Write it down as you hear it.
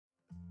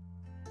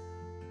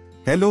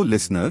Hello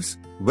listeners,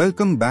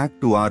 welcome back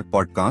to our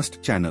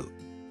podcast channel.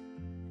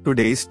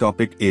 Today's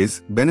topic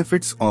is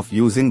benefits of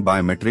using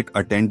biometric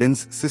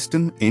attendance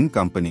system in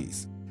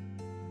companies.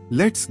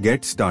 Let's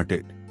get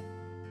started.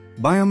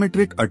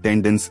 Biometric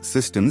attendance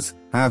systems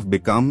have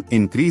become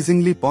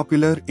increasingly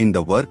popular in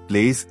the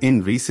workplace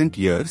in recent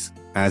years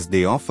as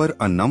they offer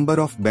a number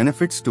of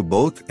benefits to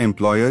both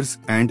employers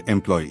and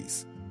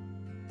employees.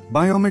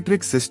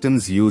 Biometric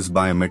systems use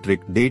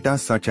biometric data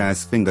such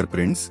as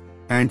fingerprints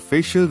and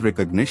facial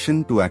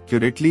recognition to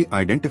accurately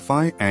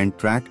identify and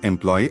track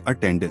employee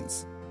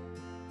attendance.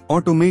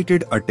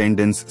 Automated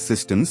attendance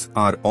systems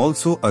are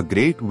also a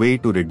great way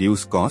to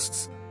reduce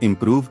costs,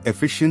 improve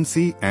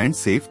efficiency and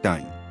save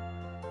time.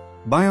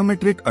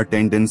 Biometric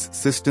attendance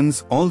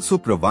systems also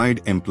provide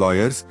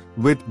employers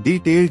with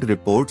detailed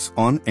reports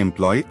on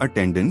employee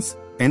attendance,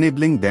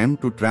 enabling them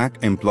to track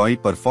employee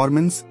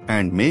performance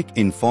and make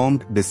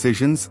informed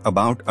decisions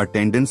about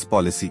attendance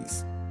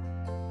policies.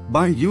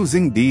 By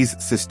using these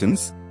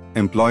systems,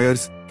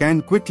 employers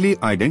can quickly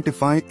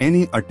identify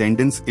any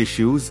attendance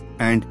issues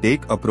and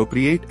take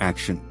appropriate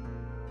action.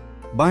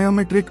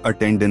 Biometric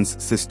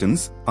attendance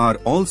systems are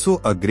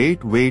also a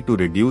great way to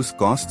reduce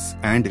costs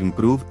and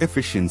improve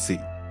efficiency.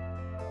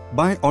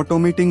 By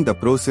automating the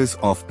process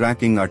of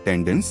tracking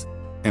attendance,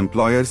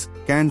 employers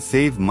can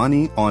save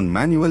money on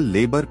manual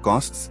labor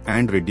costs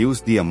and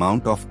reduce the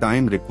amount of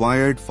time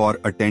required for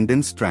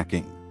attendance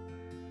tracking.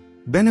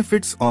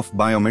 Benefits of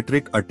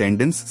biometric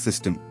attendance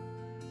system.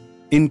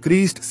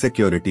 Increased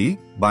security.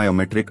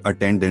 Biometric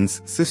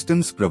attendance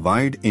systems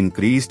provide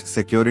increased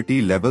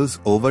security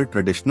levels over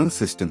traditional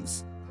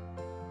systems.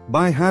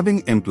 By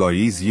having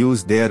employees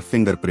use their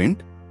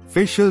fingerprint,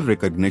 facial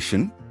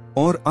recognition,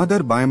 or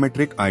other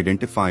biometric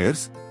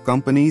identifiers,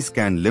 companies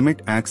can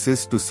limit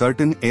access to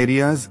certain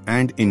areas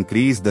and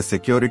increase the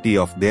security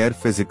of their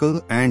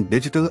physical and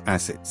digital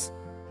assets.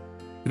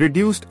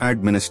 Reduced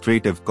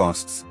administrative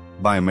costs.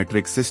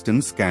 Biometric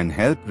systems can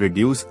help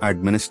reduce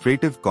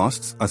administrative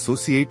costs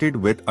associated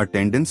with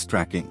attendance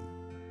tracking.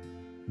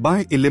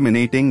 By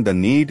eliminating the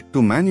need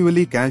to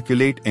manually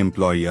calculate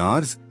employee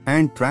hours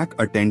and track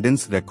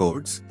attendance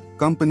records,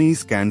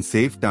 companies can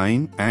save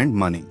time and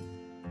money.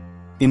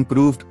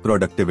 Improved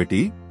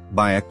productivity.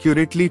 By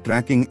accurately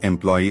tracking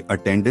employee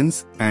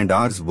attendance and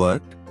hours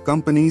worked,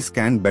 companies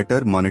can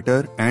better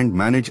monitor and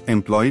manage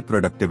employee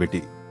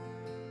productivity.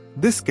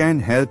 This can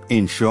help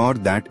ensure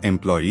that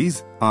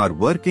employees are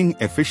working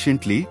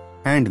efficiently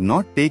and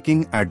not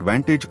taking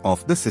advantage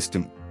of the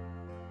system.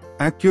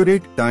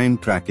 Accurate time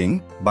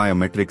tracking.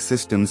 Biometric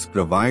systems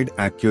provide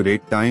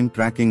accurate time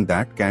tracking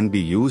that can be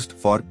used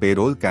for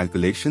payroll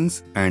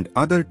calculations and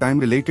other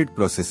time-related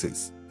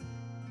processes.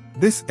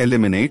 This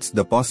eliminates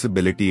the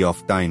possibility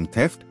of time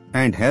theft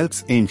and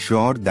helps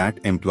ensure that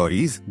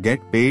employees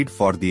get paid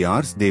for the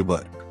hours they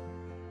work.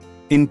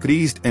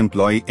 Increased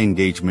employee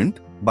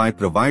engagement. By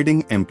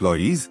providing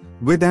employees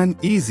with an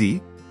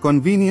easy,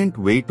 convenient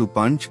way to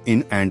punch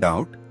in and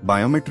out,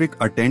 biometric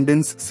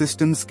attendance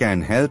systems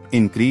can help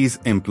increase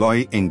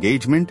employee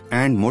engagement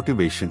and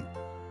motivation.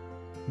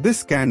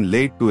 This can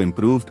lead to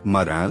improved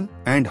morale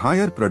and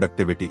higher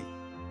productivity.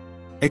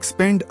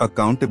 Expand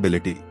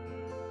accountability.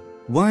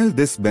 While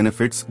these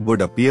benefits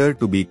would appear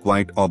to be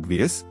quite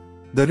obvious,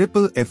 the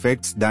ripple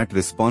effects that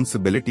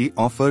responsibility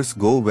offers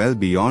go well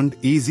beyond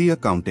easy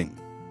accounting.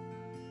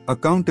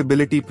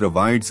 Accountability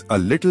provides a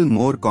little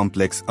more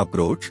complex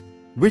approach,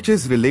 which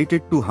is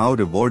related to how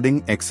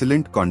rewarding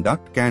excellent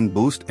conduct can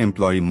boost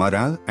employee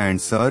morale and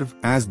serve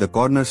as the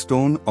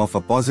cornerstone of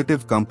a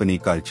positive company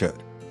culture.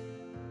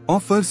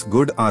 Offers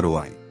good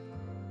ROI.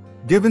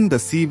 Given the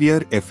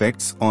severe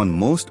effects on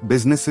most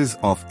businesses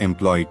of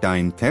employee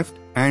time theft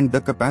and the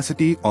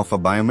capacity of a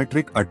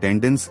biometric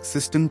attendance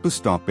system to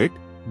stop it,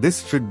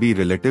 this should be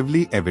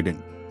relatively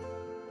evident.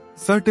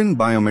 Certain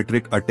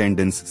biometric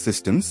attendance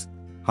systems,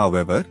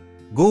 however,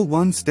 go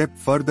one step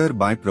further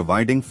by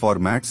providing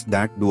formats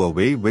that do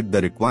away with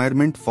the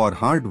requirement for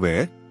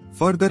hardware,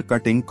 further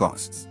cutting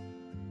costs.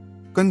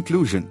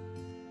 Conclusion.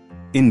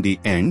 In the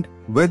end,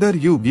 whether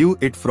you view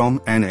it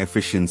from an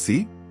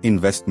efficiency,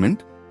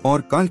 investment,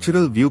 or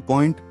cultural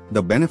viewpoint,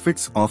 the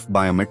benefits of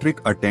biometric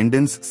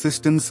attendance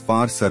systems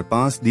far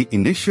surpass the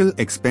initial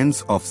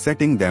expense of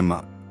setting them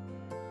up.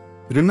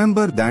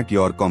 Remember that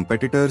your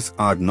competitors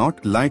are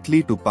not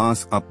likely to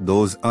pass up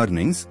those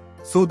earnings,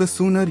 so the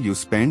sooner you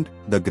spend,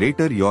 the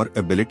greater your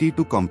ability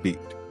to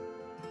compete.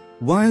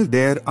 While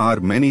there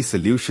are many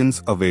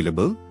solutions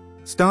available,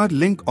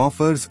 Starlink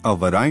offers a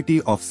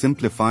variety of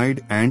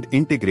simplified and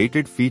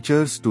integrated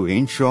features to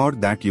ensure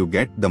that you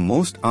get the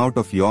most out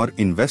of your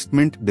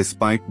investment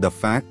despite the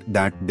fact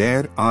that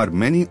there are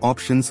many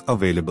options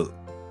available.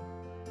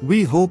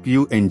 We hope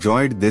you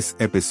enjoyed this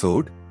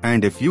episode,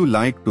 and if you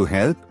like to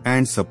help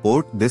and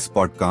support this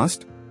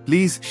podcast,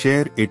 please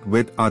share it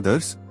with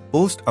others.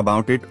 Post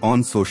about it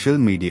on social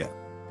media.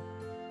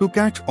 To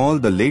catch all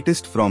the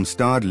latest from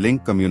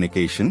Starlink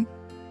Communication,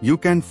 you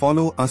can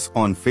follow us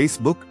on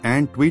Facebook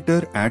and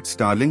Twitter at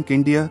Starlink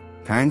India.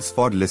 Thanks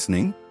for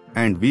listening,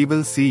 and we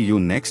will see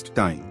you next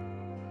time.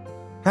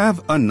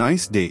 Have a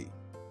nice day.